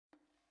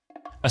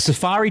A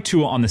safari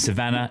tour on the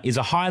savannah is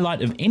a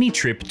highlight of any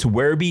trip to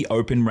Werribee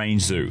Open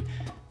Range Zoo.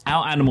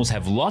 Our animals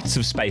have lots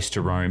of space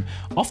to roam,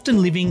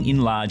 often living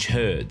in large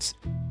herds.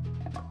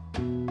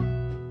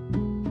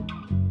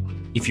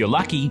 If you're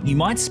lucky, you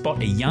might spot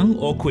a young,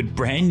 awkward,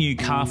 brand new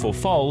calf or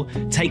foal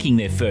taking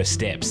their first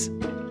steps.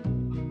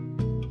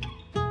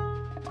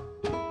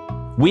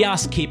 We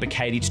asked keeper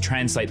Katie to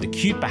translate the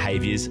cute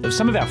behaviours of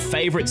some of our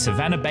favourite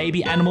savannah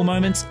baby animal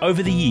moments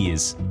over the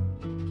years.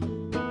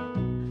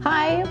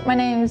 Hi, my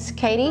name's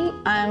Katie.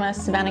 I'm a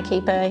savannah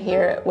keeper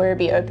here at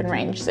Werribee Open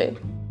Range Zoo.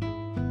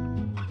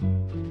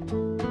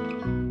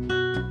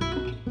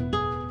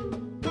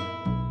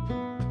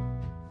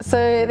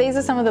 So these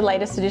are some of the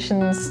latest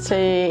additions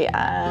to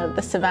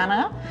the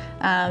savannah.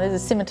 There's a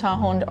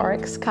Scimitar-horned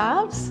Oryx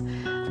calves.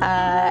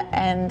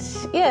 And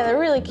yeah, they're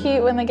really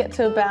cute. When they get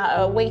to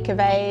about a week of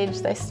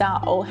age, they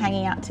start all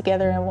hanging out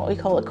together in what we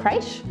call a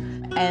crate.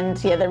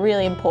 And yeah, they're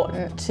really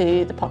important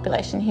to the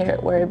population here at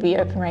Werribee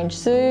Open Range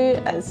Zoo,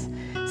 as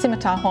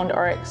Scimitar-horned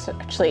Oryx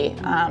are actually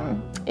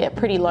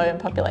pretty low in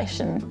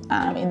population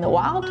in the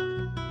wild.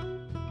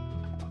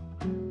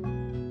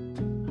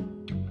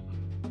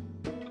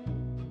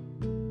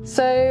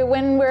 So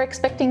when we're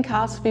expecting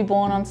calves to be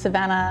born on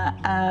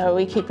savannah,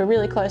 we keep a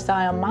really close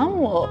eye on mum,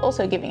 while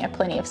also giving her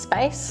plenty of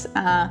space.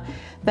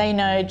 They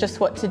know just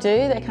what to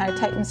do. They kind of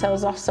take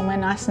themselves off somewhere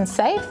nice and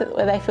safe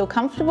where they feel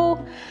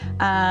comfortable.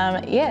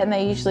 And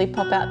they usually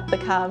pop out the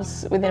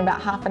calves within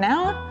about half an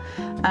hour.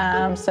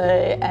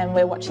 And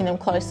we're watching them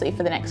closely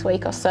for the next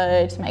week or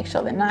so to make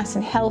sure they're nice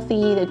and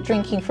healthy, they're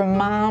drinking from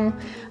mum.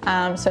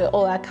 So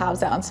all our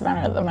calves out on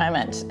savannah at the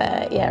moment,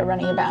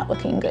 running about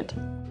looking good.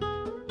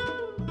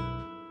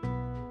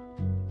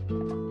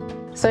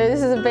 So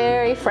this is a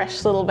very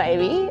fresh little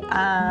baby.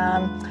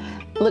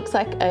 Looks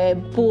like a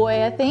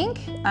boy, I think.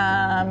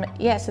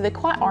 So they're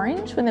quite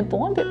orange when they're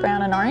born, a bit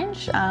brown and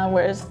orange,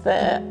 whereas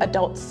the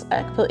adults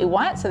are completely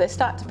white, so they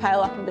start to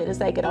pale up a bit as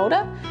they get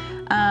older.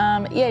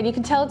 And you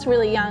can tell it's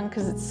really young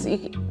because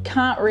you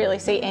can't really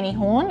see any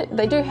horn.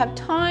 They do have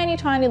tiny,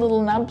 tiny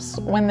little nubs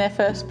when they're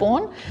first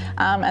born,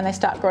 and they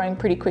start growing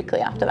pretty quickly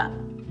after that.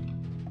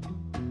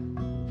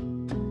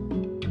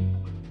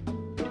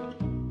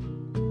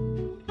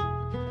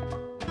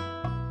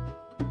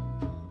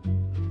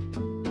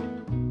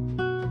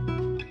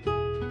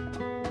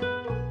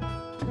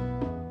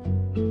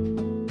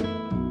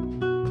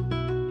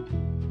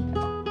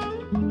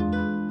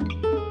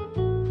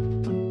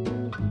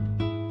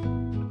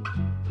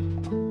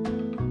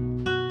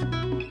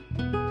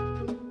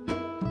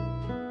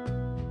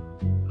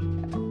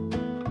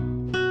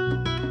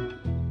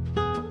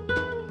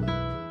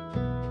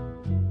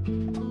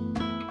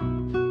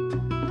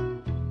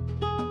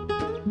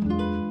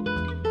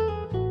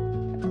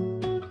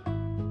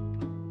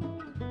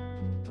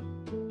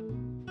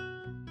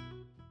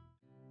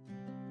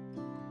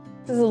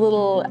 This is a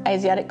little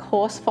Asiatic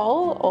horse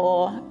foal,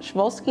 or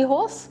Przewalski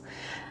horse.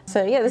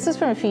 So yeah, this is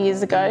from a few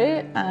years ago,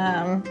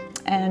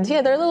 and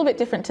yeah, they're a little bit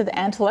different to the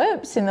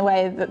antelopes in the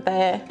way that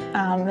they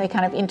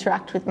kind of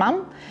interact with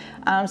mum.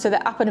 So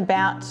they're up and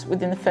about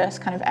within the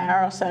first kind of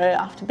hour or so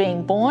after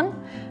being born,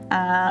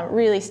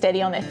 really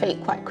steady on their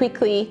feet quite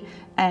quickly,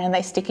 and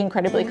they stick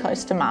incredibly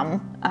close to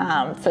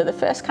mum for the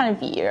first kind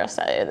of year or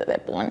so that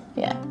they're born.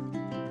 Yeah.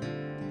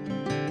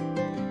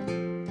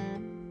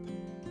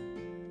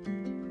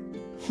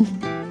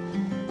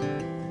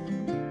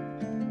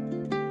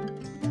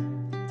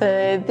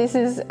 So this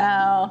is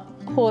our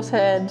horse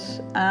herd,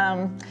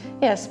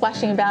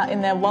 splashing about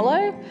in their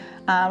wallow.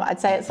 I'd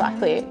say it's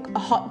likely a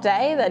hot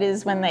day. That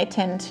is when they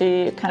tend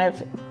to kind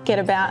of get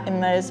about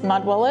in those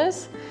mud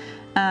wallows.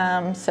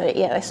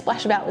 They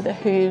splash about with their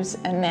hooves,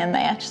 and then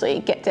they actually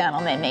get down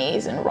on their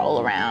knees and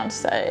roll around.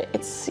 So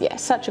it's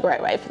such a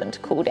great way for them to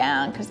cool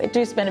down, because they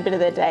do spend a bit of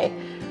their day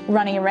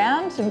running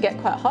around and get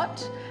quite hot.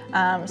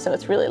 So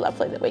it's really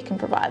lovely that we can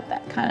provide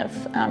that kind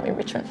of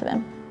enrichment for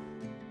them.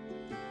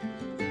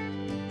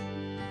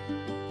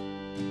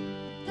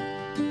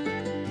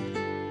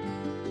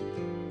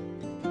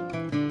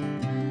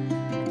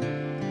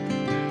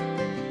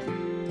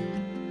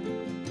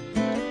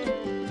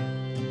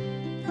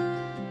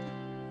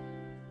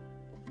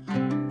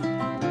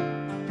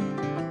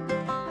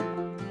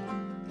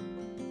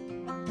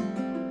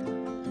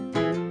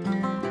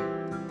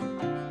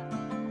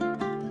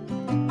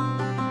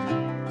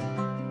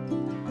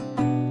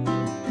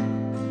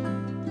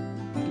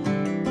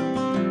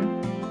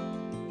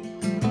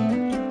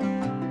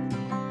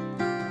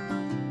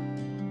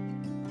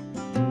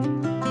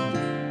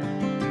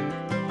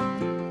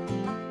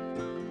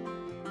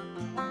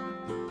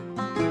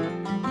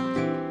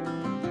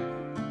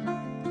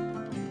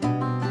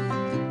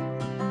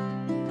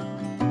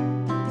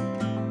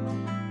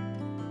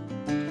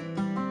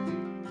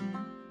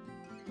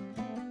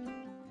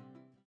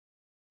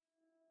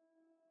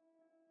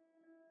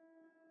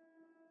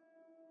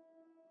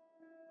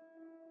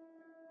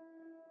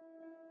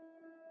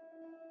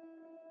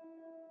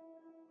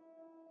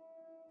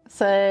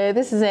 So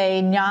this is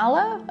a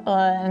Nyala,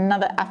 or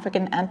another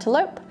African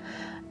antelope.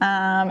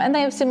 And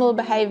they have similar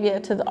behaviour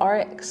to the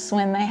oryx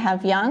when they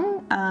have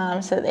young,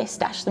 so they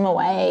stash them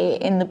away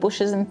in the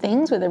bushes and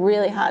things where they're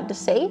really hard to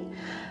see.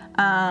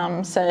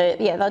 So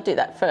yeah, they'll do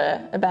that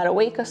for about a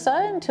week or so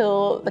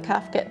until the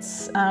calf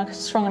gets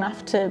strong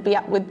enough to be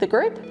up with the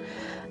group.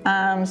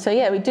 So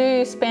yeah, we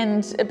do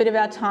spend a bit of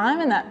our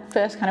time in that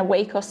first kind of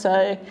week or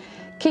so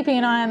keeping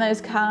an eye on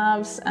those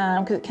calves,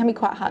 because it can be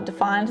quite hard to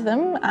find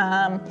them.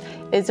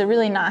 There's a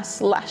really nice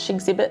lush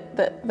exhibit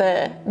that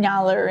the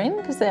Nyala are in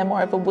because they're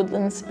more of a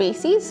woodland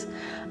species.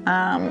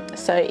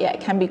 So yeah, it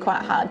can be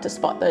quite hard to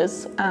spot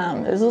those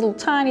little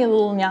tiny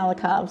little Nyala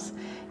calves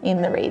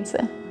in the reeds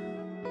there.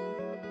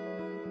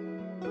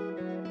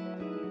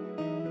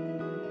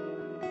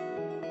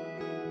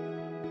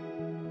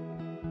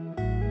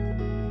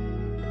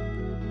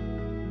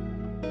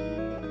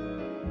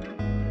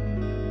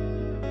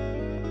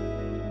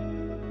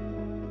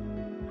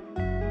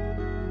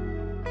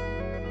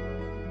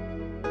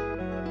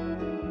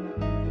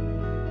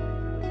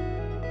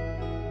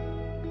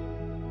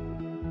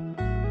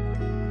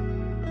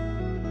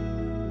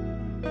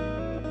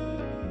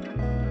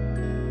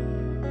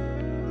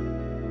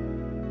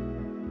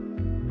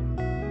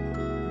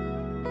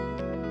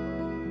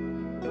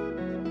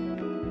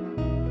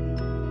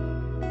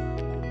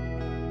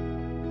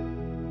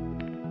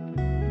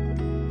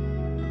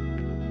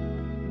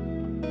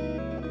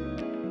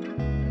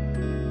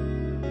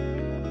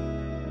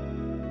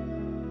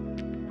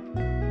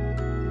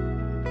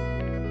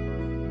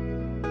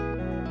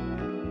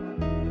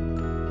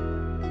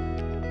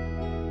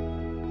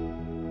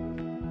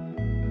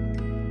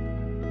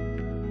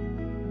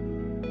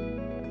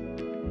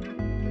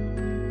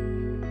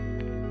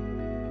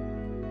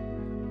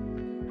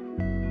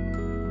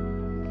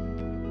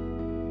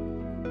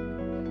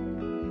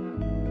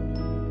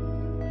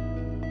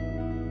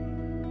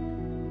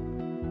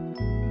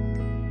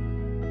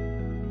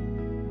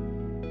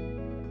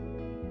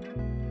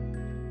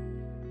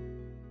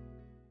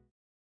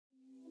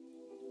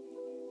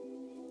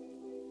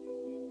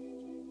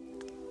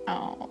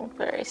 Oh,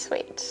 very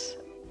sweet.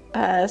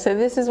 So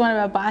this is one of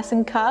our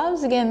bison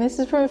calves. Again, this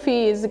is from a few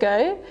years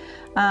ago.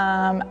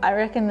 I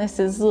reckon this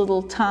is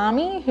little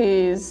Tommy,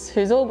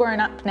 who's all grown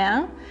up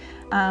now.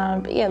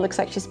 But yeah, it looks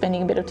like she's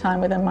spending a bit of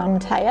time with her mum,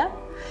 Taya.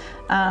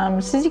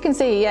 So as you can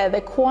see, yeah, they're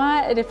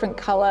quite a different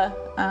colour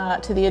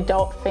to the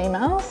adult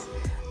females.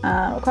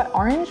 Quite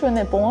orange when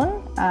they're born,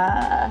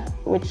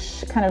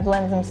 which kind of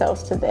lends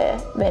themselves to their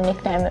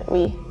nickname that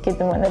we give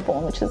them when they're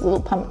born, which is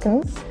little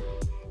pumpkins.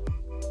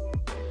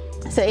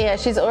 So yeah,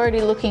 she's already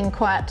looking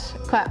quite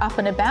up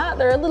and about.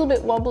 They're a little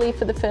bit wobbly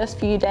for the first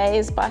few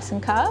days, bison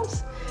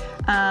calves.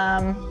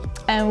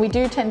 And we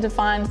do tend to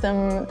find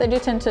them, they do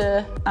tend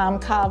to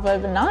calve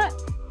overnight.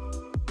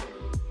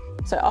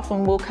 So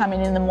often we'll come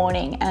in the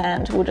morning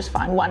and we'll just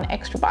find one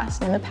extra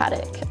bison in the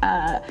paddock,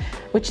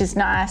 which is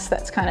nice.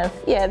 That's kind of,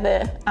 yeah,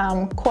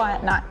 the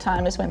quiet night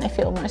time is when they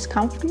feel most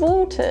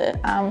comfortable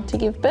to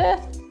give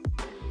birth.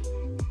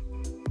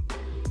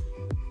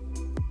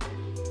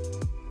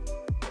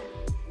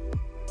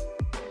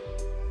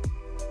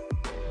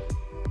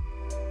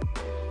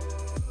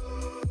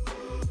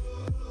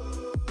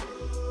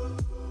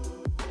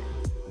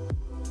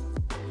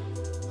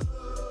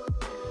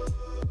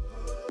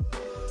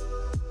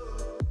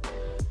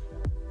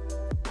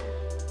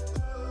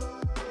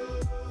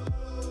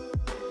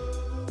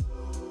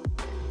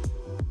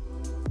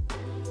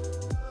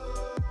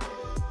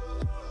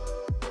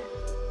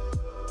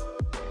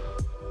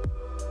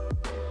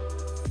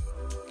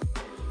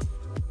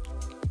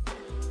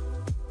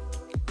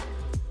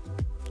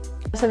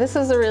 So this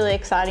was a really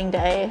exciting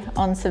day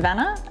on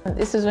Savannah.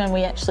 This is when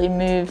we actually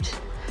moved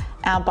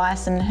our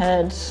bison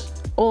herd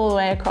all the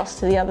way across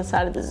to the other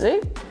side of the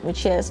zoo,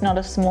 which is not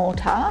a small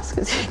task,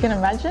 as you can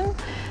imagine.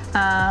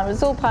 It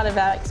was all part of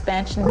our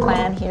expansion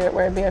plan here at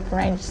Werribee Open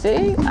Range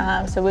Zoo.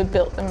 So we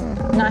built them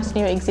nice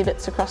new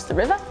exhibits across the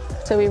river.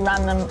 So we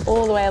run them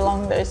all the way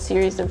along those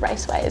series of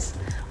raceways,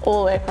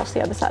 all the way across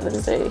the other side of the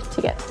zoo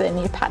to get to their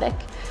new paddock.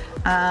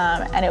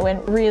 And it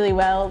went really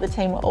well. The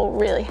team were all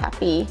really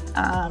happy.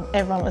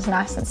 Everyone was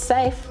nice and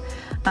safe,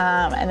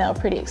 and they were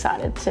pretty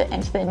excited to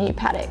enter their new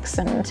paddocks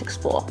and to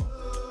explore.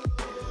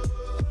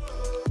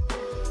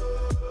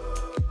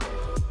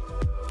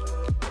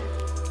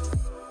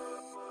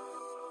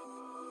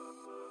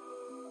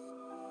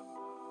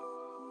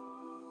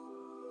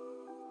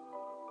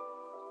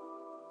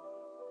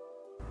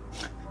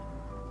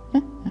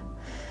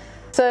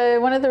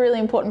 So one of the really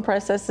important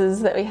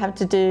processes that we have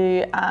to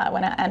do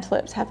when our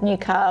antelopes have new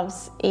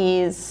calves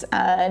is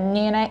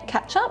neonate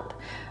catch-up.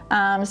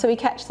 So we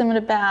catch them at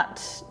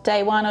about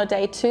day 1 or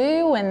day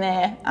 2 when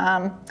they're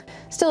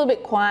still a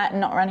bit quiet and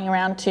not running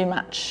around too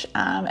much,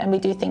 and we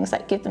do things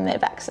like give them their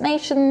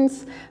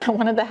vaccinations.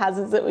 One of the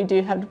hazards that we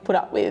do have to put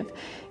up with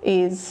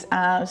is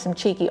some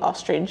cheeky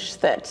ostrich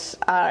that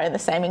are in the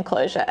same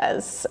enclosure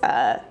as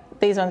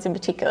these ones in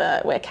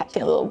particular. We're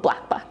catching a little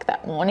blackbuck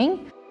that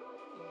morning.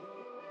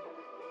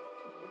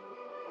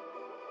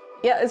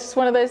 Yeah, it's just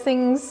one of those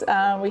things.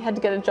 We had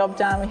to get a job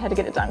done. We had to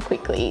get it done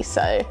quickly.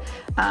 So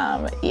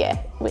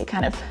yeah, we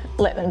kind of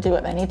let them do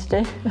what they need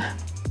to do.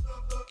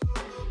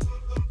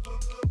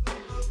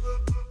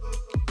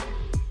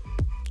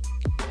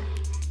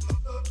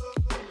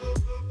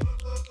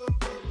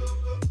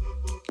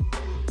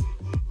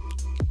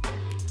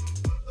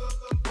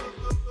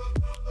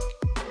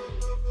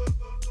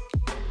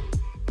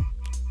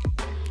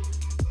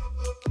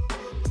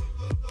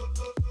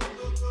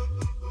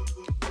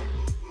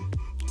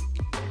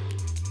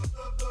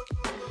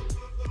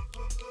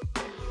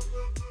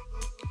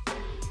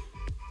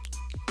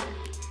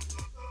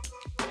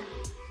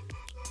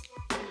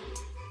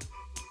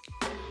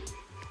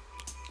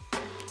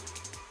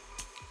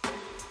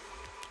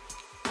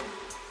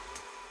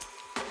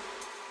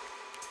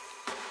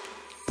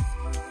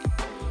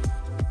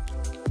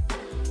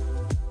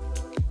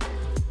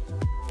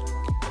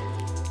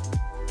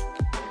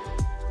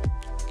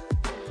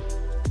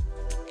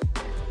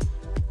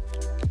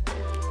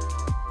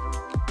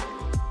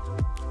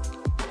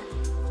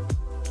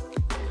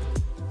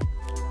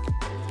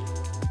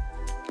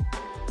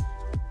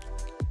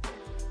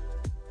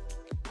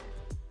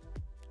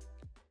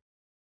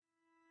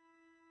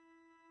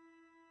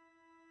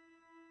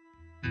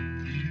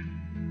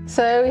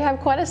 So we have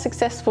quite a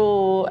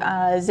successful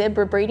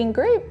zebra breeding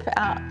group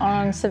out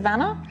on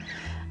savannah.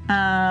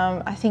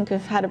 I think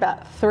we've had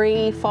about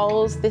 3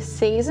 foals this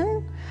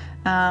season.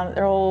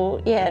 They're all,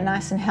 yeah,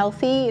 nice and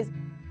healthy.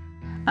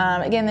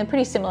 Again, they're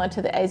pretty similar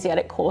to the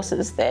Asiatic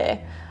horses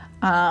there.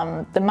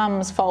 The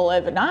mums foal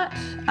overnight,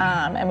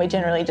 and we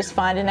generally just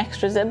find an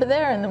extra zebra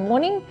there in the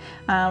morning,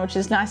 which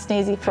is nice and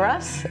easy for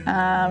us.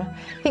 I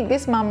think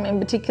this mum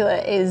in particular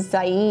is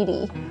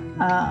Zaidi,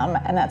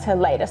 and that's her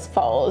latest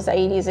foal.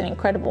 Zaidi is an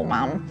incredible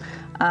mum.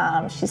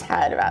 She's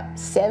had about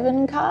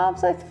 7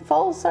 calves,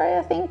 foals,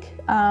 I think.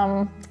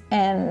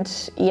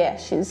 And yeah,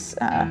 she's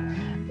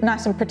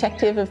nice and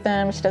protective of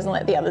them. She doesn't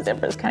let the other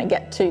zebras kind of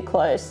get too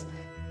close.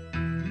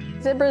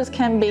 Zebras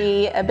can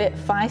be a bit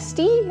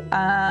feisty.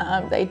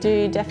 They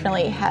do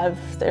definitely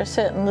there are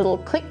certain little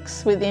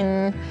cliques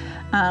within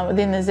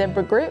the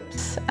zebra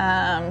groups.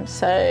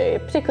 So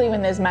particularly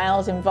when there's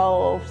males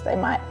involved, they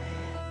might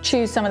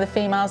choose some of the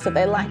females that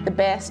they like the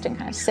best and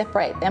kind of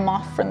separate them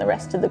off from the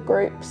rest of the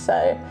group.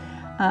 So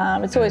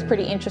it's always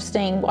pretty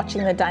interesting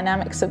watching the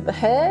dynamics of the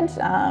herd,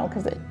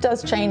 because it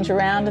does change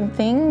around and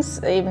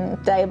things,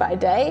 even day by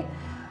day.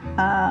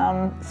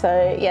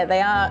 So yeah,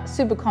 they are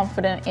super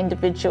confident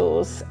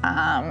individuals,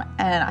 and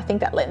I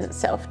think that lends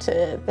itself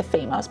to the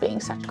females being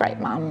such great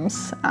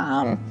mums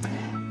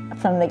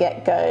from the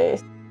get-go.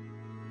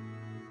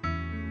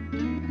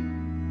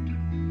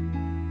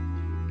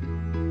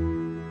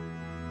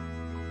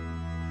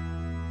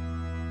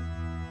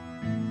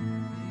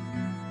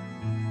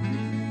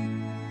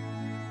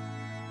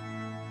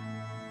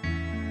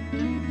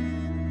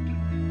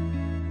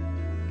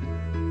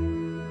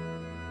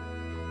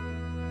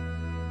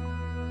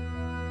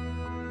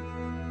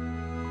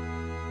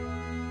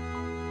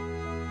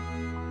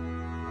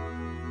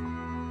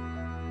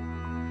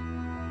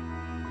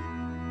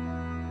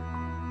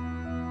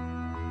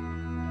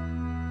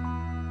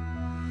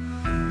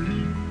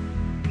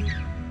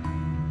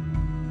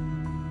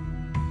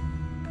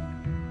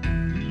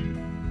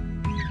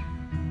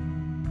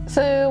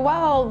 So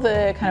while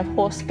the kind of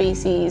horse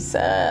species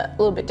are a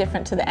little bit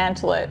different to the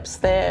antelopes,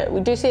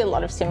 we do see a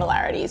lot of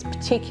similarities,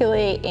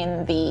 particularly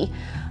in the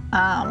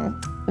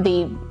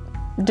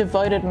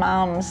devoted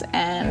mums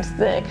and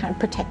the kind of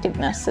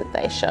protectiveness that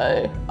they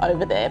show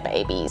over their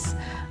babies.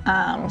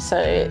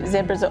 So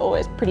zebras are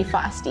always pretty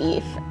feisty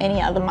if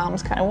any other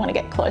mums kind of want to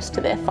get close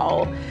to their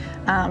foal.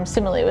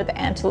 Similarly with the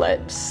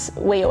antelopes,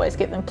 we always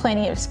give them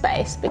plenty of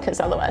space because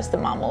otherwise the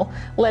mum will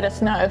let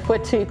us know if we're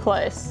too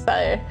close.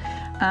 So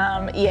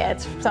yeah,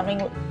 it's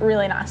something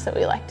really nice that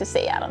we like to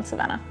see out on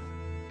savannah.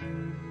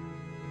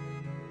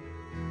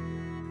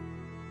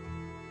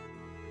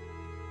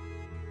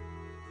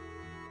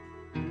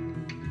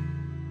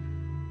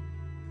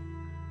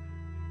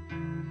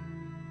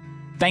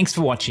 Thanks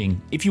for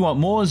watching. If you want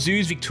more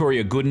Zoos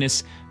Victoria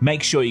goodness,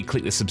 make sure you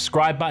click the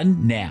subscribe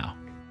button now.